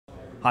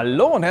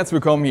Hallo und herzlich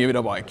willkommen hier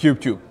wieder bei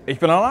CubeTube. Ich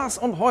bin der Lars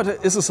und heute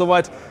ist es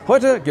soweit.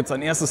 Heute gibt es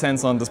ein erstes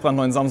Hands-on des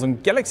brandneuen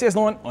Samsung Galaxy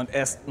S9 und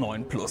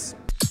S9 Plus.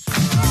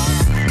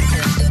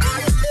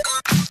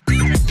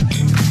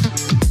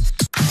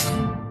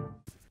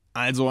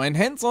 Also ein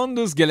Hands-on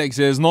des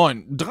Galaxy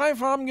S9. 3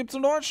 Farben gibt es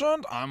in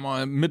Deutschland.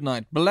 Einmal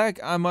Midnight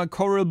Black, einmal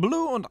Coral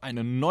Blue und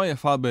eine neue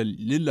Farbe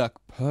Lilac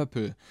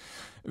Purple.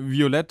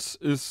 Violett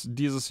ist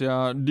dieses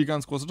Jahr die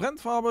ganz große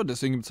Trendfarbe,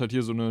 deswegen gibt es halt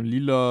hier so eine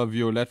lila,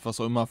 violett, was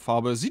auch immer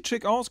Farbe. Sieht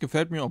schick aus,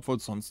 gefällt mir, obwohl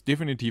es sonst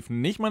definitiv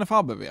nicht meine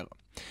Farbe wäre.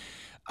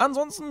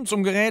 Ansonsten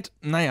zum Gerät,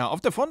 naja,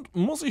 auf der Front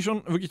muss ich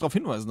schon wirklich darauf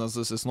hinweisen, dass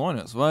es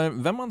S9 ist,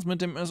 weil wenn man es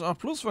mit dem S8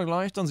 Plus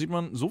vergleicht, dann sieht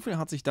man, so viel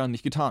hat sich da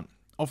nicht getan.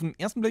 Auf den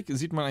ersten Blick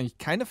sieht man eigentlich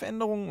keine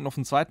Veränderungen und auf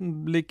den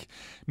zweiten Blick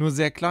nur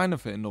sehr kleine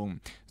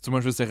Veränderungen. Zum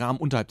Beispiel ist der Rahmen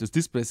unterhalb des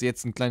Displays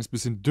jetzt ein kleines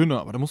bisschen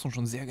dünner, aber da muss man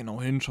schon sehr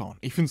genau hinschauen.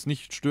 Ich finde es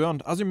nicht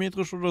störend,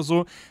 asymmetrisch oder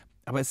so,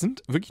 aber es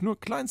sind wirklich nur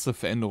kleinste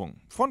Veränderungen.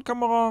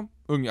 Frontkamera,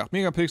 irgendwie 8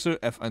 Megapixel,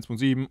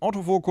 f1.7,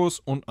 Autofokus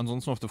und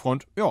ansonsten auf der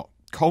Front, ja,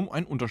 kaum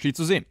ein Unterschied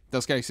zu sehen.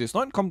 Das Galaxy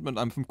S9 kommt mit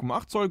einem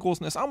 5,8 Zoll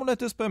großen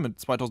S-AMOLED-Display mit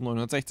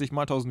 2960 x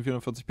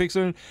 1440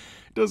 Pixeln.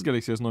 Das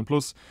Galaxy S9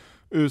 Plus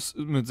ist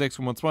mit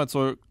 6,2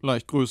 Zoll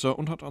leicht größer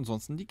und hat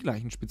ansonsten die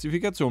gleichen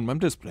Spezifikationen beim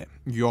Display.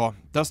 Ja,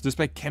 das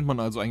Display kennt man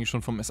also eigentlich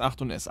schon vom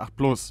S8 und S8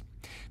 Plus.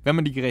 Wenn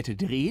man die Geräte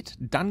dreht,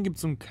 dann gibt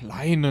es so einen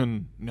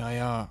kleinen,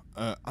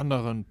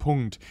 anderen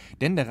Punkt.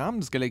 Denn der Rahmen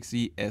des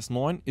Galaxy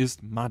S9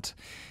 ist matt.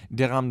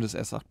 Der Rahmen des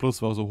S8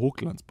 Plus war so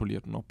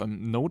hochglanzpoliert und auch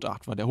beim Note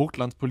 8 war der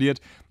hochglanzpoliert.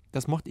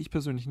 Das mochte ich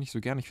persönlich nicht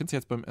so gerne. Ich finde es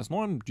jetzt beim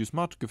S9, die ist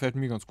matt, gefällt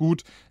mir ganz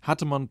gut.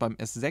 Hatte man beim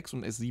S6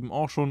 und S7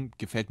 auch schon,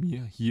 gefällt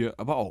mir hier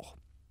aber auch.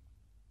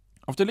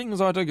 Auf der linken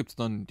Seite gibt es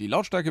dann die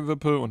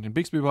Lautstärke-Wippe und den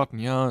Bixby-Button.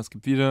 Ja, es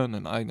gibt wieder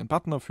einen eigenen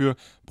Button dafür.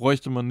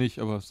 Bräuchte man nicht,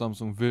 aber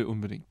Samsung will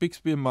unbedingt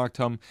Bixby im Markt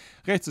haben.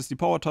 Rechts ist die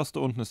Power-Taste,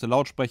 unten ist der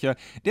Lautsprecher.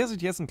 Der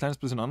sieht jetzt ein kleines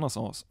bisschen anders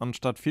aus.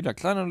 Anstatt vieler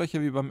kleiner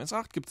Löcher wie beim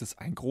S8 gibt es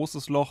ein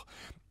großes Loch.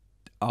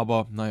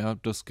 Aber naja,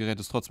 das Gerät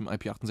ist trotzdem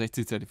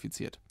IP68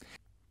 zertifiziert.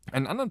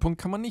 Einen anderen Punkt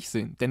kann man nicht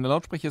sehen, denn der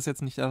Lautsprecher ist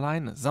jetzt nicht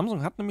alleine.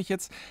 Samsung hat nämlich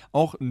jetzt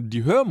auch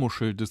die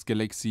Hörmuschel des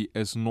Galaxy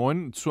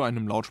S9 zu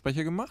einem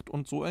Lautsprecher gemacht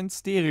und so ein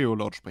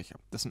Stereo-Lautsprecher.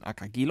 Das sind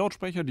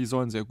AKG-Lautsprecher, die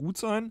sollen sehr gut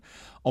sein.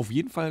 Auf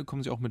jeden Fall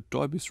kommen sie auch mit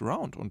Dolby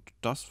Surround und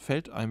das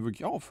fällt einem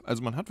wirklich auf.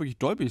 Also man hat wirklich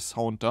Dolby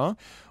Sound da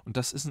und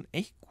das ist ein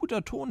echt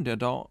guter Ton, der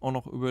da auch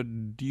noch über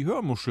die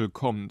Hörmuschel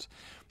kommt.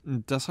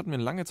 Das hat mir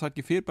lange Zeit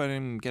gefehlt bei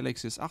dem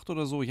Galaxy S8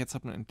 oder so. Jetzt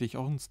hat man endlich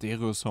auch einen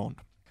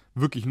Stereo-Sound.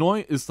 Wirklich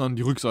neu ist dann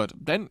die Rückseite,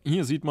 denn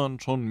hier sieht man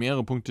schon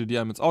mehrere Punkte, die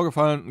einem ins Auge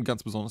fallen,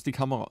 ganz besonders die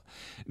Kamera.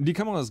 Die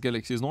Kamera des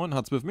Galaxy S9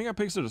 hat 12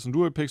 Megapixel, das ist ein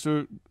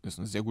Dual-Pixel, ist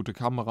eine sehr gute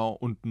Kamera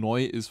und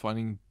neu ist vor allen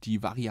Dingen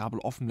die variable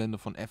Offenblende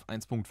von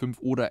f1.5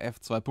 oder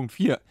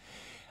f2.4.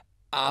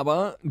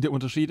 Aber der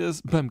Unterschied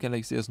ist, beim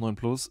Galaxy S9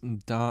 Plus,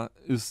 da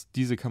ist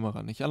diese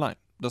Kamera nicht allein.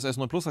 Das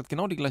S9 Plus hat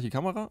genau die gleiche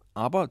Kamera,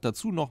 aber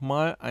dazu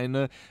nochmal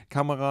eine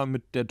Kamera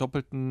mit der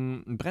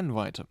doppelten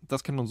Brennweite.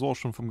 Das kennt man so auch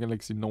schon vom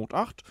Galaxy Note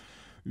 8.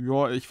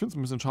 Ja, ich finde es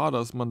ein bisschen schade,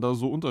 dass man da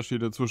so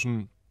Unterschiede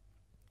zwischen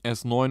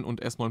S9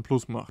 und S9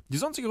 Plus macht. Die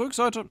sonstige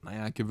Rückseite,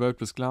 naja,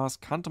 gewölbtes Glas,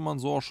 kannte man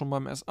so auch schon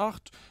beim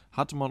S8,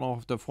 hatte man auch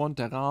auf der Front,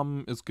 der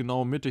Rahmen ist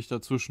genau mittig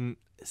dazwischen.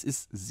 Es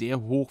ist sehr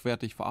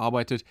hochwertig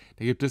verarbeitet,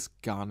 da gibt es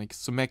gar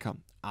nichts zu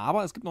meckern.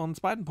 Aber es gibt noch einen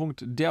zweiten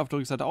Punkt, der auf der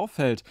Rückseite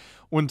auffällt.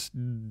 Und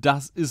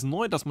das ist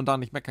neu, dass man da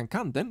nicht meckern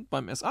kann, denn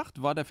beim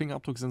S8 war der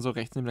Fingerabdrucksensor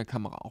rechts neben der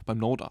Kamera, auch beim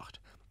Note 8.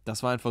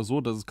 Das war einfach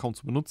so, dass es kaum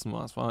zu benutzen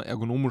war. Es war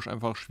ergonomisch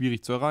einfach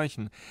schwierig zu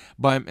erreichen.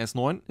 Beim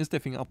S9 ist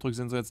der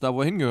Fingerabdrucksensor jetzt da,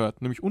 wo er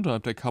hingehört, nämlich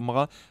unterhalb der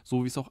Kamera,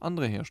 so wie es auch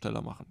andere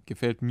Hersteller machen.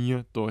 Gefällt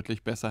mir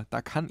deutlich besser.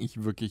 Da kann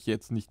ich wirklich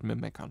jetzt nicht mehr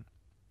meckern.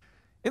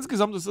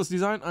 Insgesamt ist das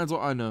Design also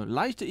eine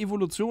leichte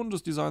Evolution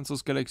des Designs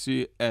des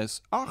Galaxy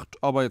S8,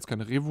 aber jetzt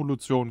keine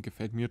Revolution,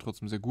 gefällt mir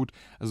trotzdem sehr gut.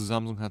 Also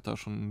Samsung hat da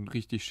schon ein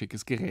richtig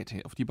schickes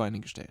Gerät auf die Beine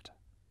gestellt.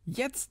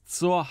 Jetzt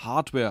zur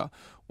Hardware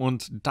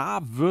und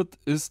da wird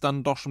es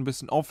dann doch schon ein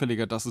bisschen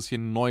auffälliger, dass es hier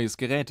ein neues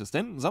Gerät ist,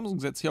 denn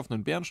Samsung setzt hier auf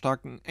einen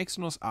bärenstarken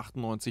Exynos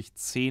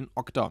 9810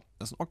 Octa.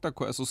 Das ist ein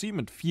Octa-Core SoC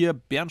mit 4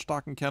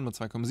 bärenstarken Kernen mit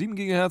 2,7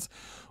 GHz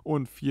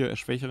und 4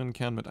 schwächeren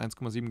Kernen mit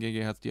 1,7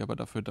 GHz, die aber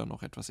dafür dann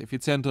noch etwas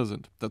effizienter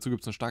sind. Dazu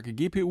gibt es eine starke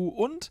GPU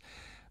und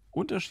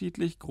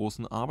unterschiedlich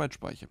großen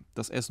Arbeitsspeicher.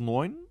 Das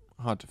S9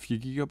 hat 4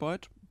 GB,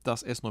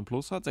 das S9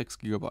 Plus hat 6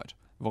 GB.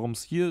 Warum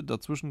es hier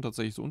dazwischen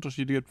tatsächlich so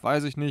Unterschiede gibt,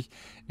 weiß ich nicht.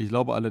 Ich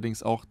glaube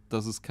allerdings auch,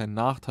 dass es kein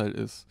Nachteil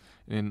ist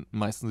in den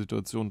meisten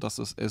Situationen, dass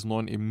das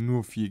S9 eben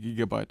nur 4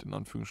 GB in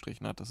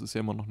Anführungsstrichen hat. Das ist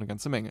ja immer noch eine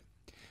ganze Menge.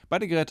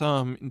 Beide Geräte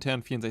haben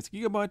intern 64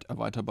 GB,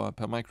 erweiterbar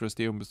per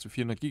MicroSD um bis zu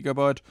 400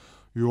 GB.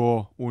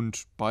 Ja,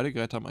 und beide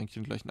Geräte haben eigentlich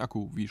den gleichen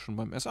Akku wie schon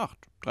beim S8.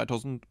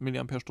 3000 mAh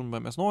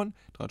beim S9,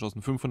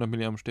 3500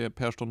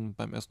 mAh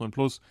beim S9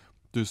 Plus.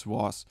 Das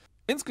war's.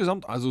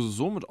 Insgesamt also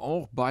somit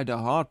auch bei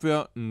der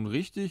Hardware ein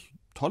richtig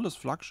tolles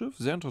Flaggschiff,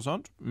 sehr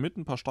interessant, mit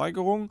ein paar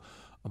Steigerungen,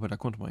 aber da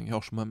konnte man eigentlich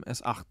auch schon beim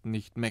S8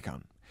 nicht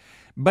meckern.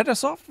 Bei der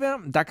Software,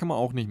 da kann man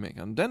auch nicht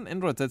meckern, denn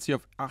Android setzt hier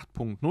auf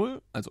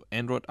 8.0, also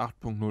Android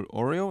 8.0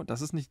 Oreo.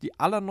 Das ist nicht die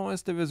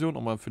allerneueste Version,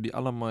 aber für die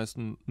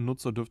allermeisten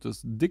Nutzer dürfte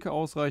es dicke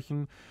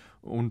ausreichen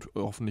und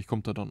hoffentlich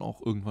kommt da dann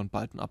auch irgendwann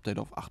bald ein Update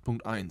auf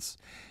 8.1.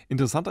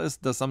 Interessanter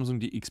ist, dass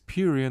Samsung die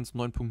Experience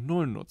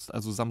 9.0 nutzt,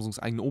 also Samsungs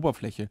eigene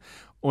Oberfläche.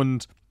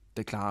 Und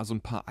klar, so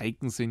ein paar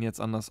Icons sehen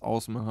jetzt anders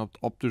aus. Man hat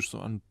optisch so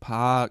an ein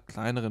paar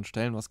kleineren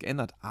Stellen was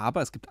geändert.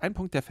 Aber es gibt einen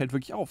Punkt, der fällt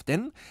wirklich auf.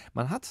 Denn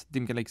man hat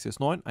dem Galaxy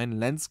S9 einen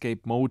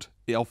Landscape-Mode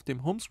auf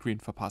dem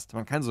Homescreen verpasst.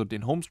 Man kann so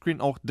den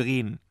Homescreen auch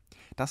drehen.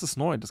 Das ist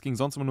neu. Das ging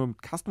sonst immer nur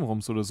mit Custom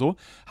ROMs oder so.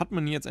 Hat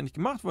man jetzt endlich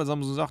gemacht, weil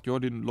Samsung sagt, ja,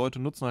 die Leute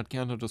nutzen halt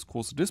gerne das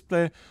große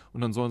Display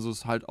und dann sollen sie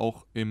es halt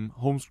auch im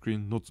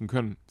Homescreen nutzen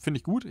können. Finde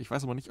ich gut. Ich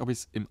weiß aber nicht, ob ich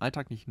es im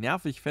Alltag nicht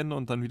nervig fände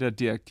und dann wieder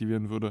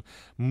deaktivieren würde.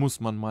 Muss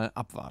man mal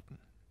abwarten.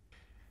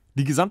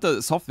 Die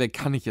gesamte Software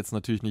kann ich jetzt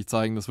natürlich nicht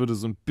zeigen, das würde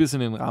so ein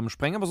bisschen den Rahmen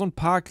sprengen, aber so ein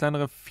paar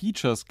kleinere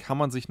Features kann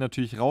man sich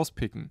natürlich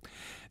rauspicken.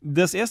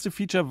 Das erste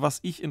Feature, was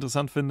ich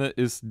interessant finde,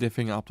 ist der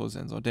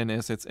Fingerabdrucksensor, denn er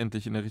ist jetzt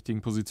endlich in der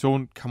richtigen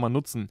Position, kann man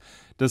nutzen.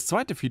 Das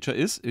zweite Feature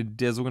ist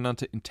der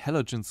sogenannte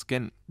Intelligent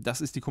Scan.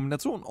 Das ist die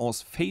Kombination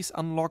aus Face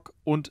Unlock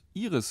und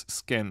Iris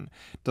Scan.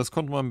 Das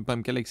konnte man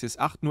beim Galaxy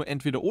S8 nur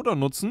entweder oder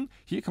nutzen.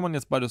 Hier kann man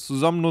jetzt beides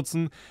zusammen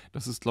nutzen.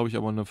 Das ist, glaube ich,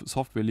 aber eine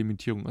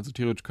Software-Limitierung. Also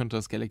theoretisch könnte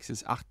das Galaxy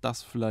S8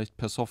 das vielleicht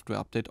per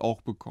Software-Update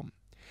auch bekommen.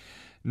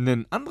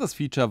 Ein anderes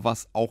Feature,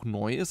 was auch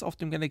neu ist auf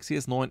dem Galaxy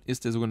S9,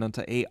 ist der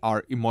sogenannte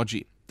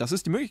AR-Emoji. Das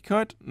ist die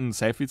Möglichkeit, ein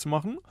Selfie zu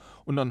machen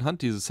und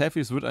anhand dieses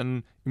Selfies wird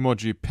ein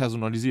Emoji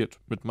personalisiert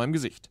mit meinem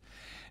Gesicht.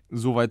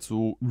 Soweit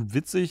so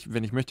witzig.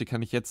 Wenn ich möchte,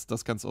 kann ich jetzt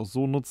das Ganze auch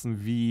so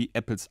nutzen wie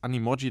Apples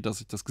Animoji,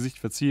 dass ich das Gesicht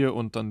verziehe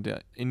und dann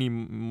der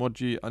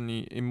Ani-Emoji,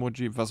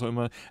 was auch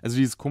immer. Also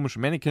dieses komische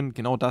Mannequin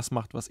genau das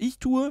macht, was ich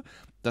tue.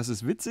 Das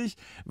ist witzig.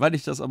 Weil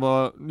ich das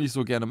aber nicht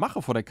so gerne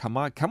mache vor der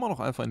Kamera, kann man auch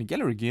einfach in die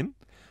Gallery gehen.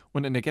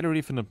 Und in der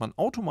Gallery findet man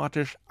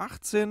automatisch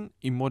 18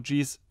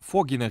 Emojis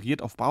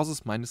vorgeneriert auf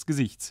Basis meines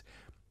Gesichts.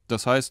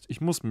 Das heißt,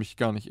 ich muss mich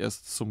gar nicht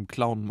erst zum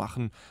Clown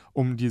machen,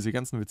 um diese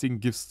ganzen witzigen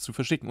GIFs zu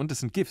verschicken. Und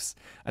es sind GIFs.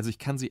 Also ich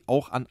kann sie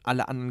auch an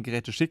alle anderen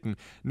Geräte schicken.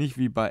 Nicht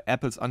wie bei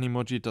Apples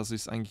Animoji, dass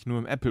ich es eigentlich nur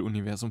im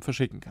Apple-Universum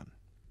verschicken kann.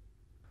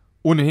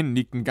 Ohnehin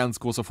liegt ein ganz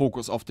großer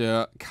Fokus auf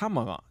der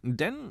Kamera.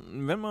 Denn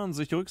wenn man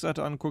sich die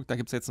Rückseite anguckt, da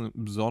gibt es jetzt eine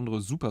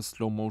besondere super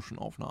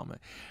Slow-Motion-Aufnahme.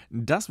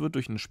 Das wird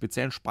durch einen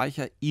speziellen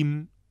Speicher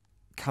im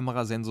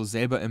Kamerasensor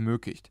selber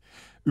ermöglicht.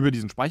 Über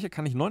diesen Speicher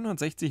kann ich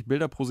 960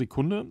 Bilder pro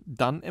Sekunde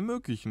dann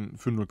ermöglichen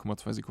für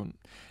 0,2 Sekunden.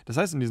 Das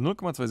heißt, in diesen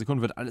 0,2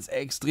 Sekunden wird alles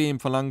extrem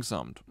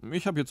verlangsamt.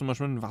 Ich habe hier zum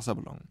Beispiel einen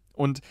Wasserballon.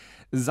 Und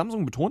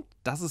Samsung betont,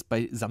 dass es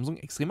bei Samsung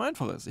extrem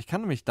einfach ist. Ich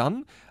kann nämlich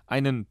dann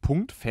einen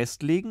Punkt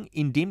festlegen,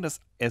 in dem das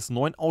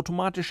S9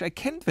 automatisch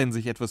erkennt, wenn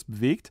sich etwas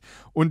bewegt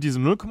und diese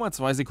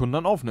 0,2 Sekunden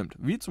dann aufnimmt.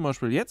 Wie zum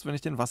Beispiel jetzt, wenn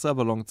ich den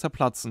Wasserballon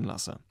zerplatzen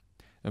lasse.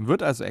 Dann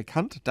wird also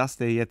erkannt, dass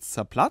der jetzt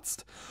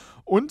zerplatzt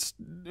und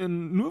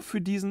nur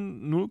für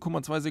diesen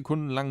 0,2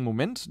 Sekunden langen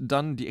Moment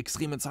dann die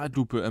extreme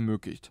Zeitlupe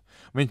ermöglicht.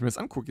 Und wenn ich mir das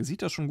angucke,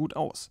 sieht das schon gut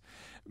aus.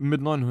 Mit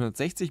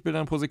 960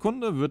 Bildern pro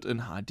Sekunde wird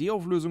in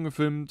HD-Auflösung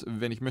gefilmt.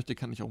 Wenn ich möchte,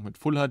 kann ich auch mit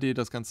Full HD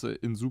das Ganze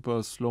in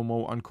super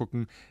Slow-Mo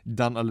angucken.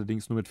 Dann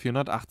allerdings nur mit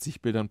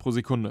 480 Bildern pro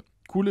Sekunde.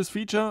 Cooles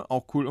Feature,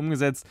 auch cool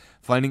umgesetzt,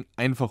 vor allen Dingen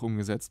einfach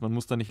umgesetzt. Man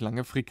muss da nicht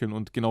lange frickeln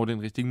und genau den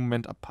richtigen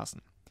Moment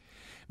abpassen.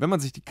 Wenn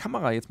man sich die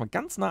Kamera jetzt mal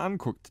ganz nah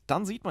anguckt,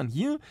 dann sieht man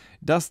hier,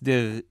 dass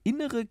der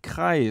innere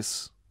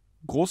Kreis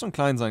groß und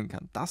klein sein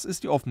kann. Das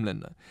ist die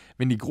Offenblende.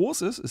 Wenn die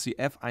groß ist, ist sie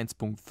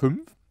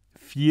f1.5.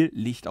 Viel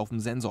Licht auf dem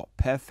Sensor.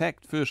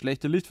 Perfekt für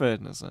schlechte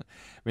Lichtverhältnisse.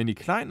 Wenn die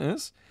klein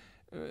ist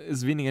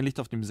weniger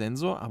Licht auf dem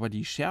Sensor, aber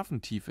die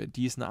Schärfentiefe,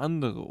 die ist eine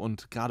andere.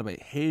 Und gerade bei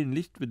hellen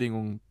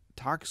Lichtbedingungen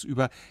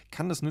tagsüber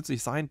kann es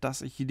nützlich sein,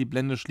 dass ich hier die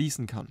Blende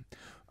schließen kann.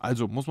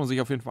 Also muss man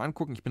sich auf jeden Fall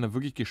angucken. Ich bin da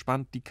wirklich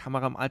gespannt, die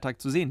Kamera im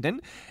Alltag zu sehen.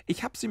 Denn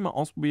ich habe sie mal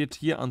ausprobiert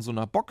hier an so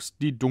einer Box,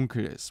 die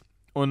dunkel ist.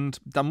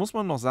 Und da muss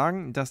man noch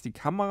sagen, dass die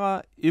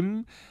Kamera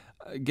im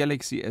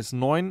Galaxy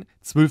S9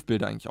 12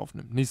 Bilder eigentlich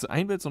aufnimmt. Nicht so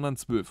ein Bild, sondern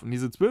 12. Und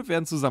diese 12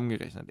 werden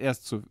zusammengerechnet.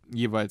 Erst zu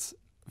jeweils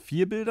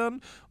 4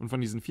 Bildern und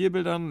von diesen 4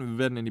 Bildern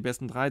werden in die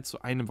besten 3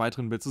 zu einem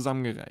weiteren Bild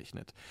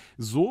zusammengerechnet.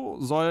 So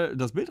soll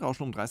das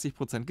Bildrauschen um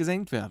 30%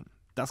 gesenkt werden.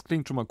 Das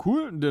klingt schon mal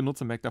cool, der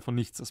Nutzer merkt davon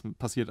nichts, das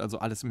passiert also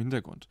alles im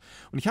Hintergrund.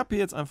 Und ich habe hier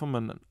jetzt einfach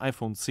mal ein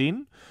iPhone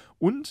 10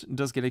 und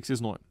das Galaxy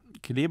S9.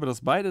 Ich klebe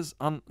das beides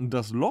an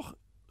das Loch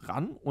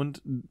ran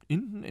und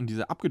hinten in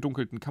dieser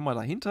abgedunkelten Kammer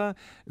dahinter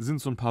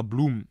sind so ein paar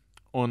Blumen.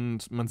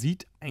 Und man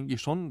sieht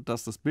eigentlich schon,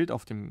 dass das Bild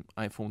auf dem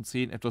iPhone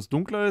 10 etwas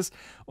dunkler ist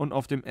und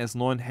auf dem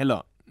S9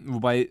 heller.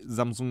 Wobei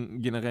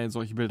Samsung generell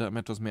solche Bilder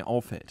etwas mehr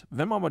auffällt.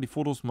 Wenn man aber die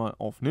Fotos mal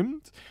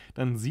aufnimmt,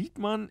 dann sieht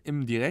man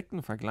im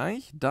direkten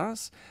Vergleich,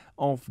 dass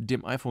auf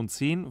dem iPhone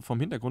 10 vom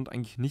Hintergrund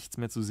eigentlich nichts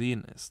mehr zu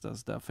sehen ist.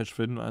 Da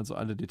verschwinden also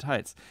alle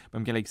Details.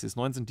 Beim Galaxy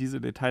S9 sind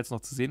diese Details noch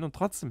zu sehen und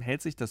trotzdem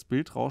hält sich das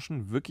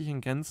Bildrauschen wirklich in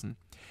Grenzen.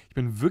 Ich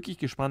bin wirklich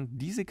gespannt,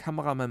 diese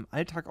Kamera in meinem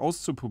Alltag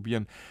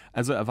auszuprobieren.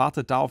 Also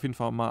erwartet da auf jeden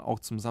Fall mal auch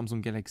zum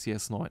Samsung Galaxy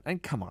S9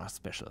 ein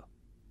Kamera-Special.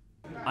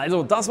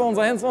 Also, das war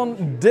unser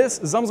Hands-on des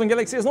Samsung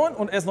Galaxy S9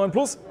 und S9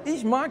 Plus.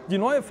 Ich mag die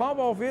neue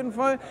Farbe auf jeden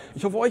Fall.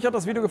 Ich hoffe, euch hat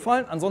das Video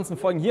gefallen. Ansonsten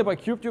folgen hier bei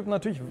CubeTube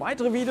natürlich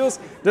weitere Videos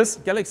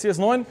des Galaxy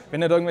S9.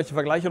 Wenn ihr da irgendwelche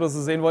Vergleiche oder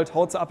so sehen wollt,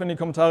 haut sie ab in die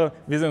Kommentare.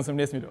 Wir sehen uns im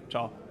nächsten Video.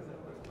 Ciao.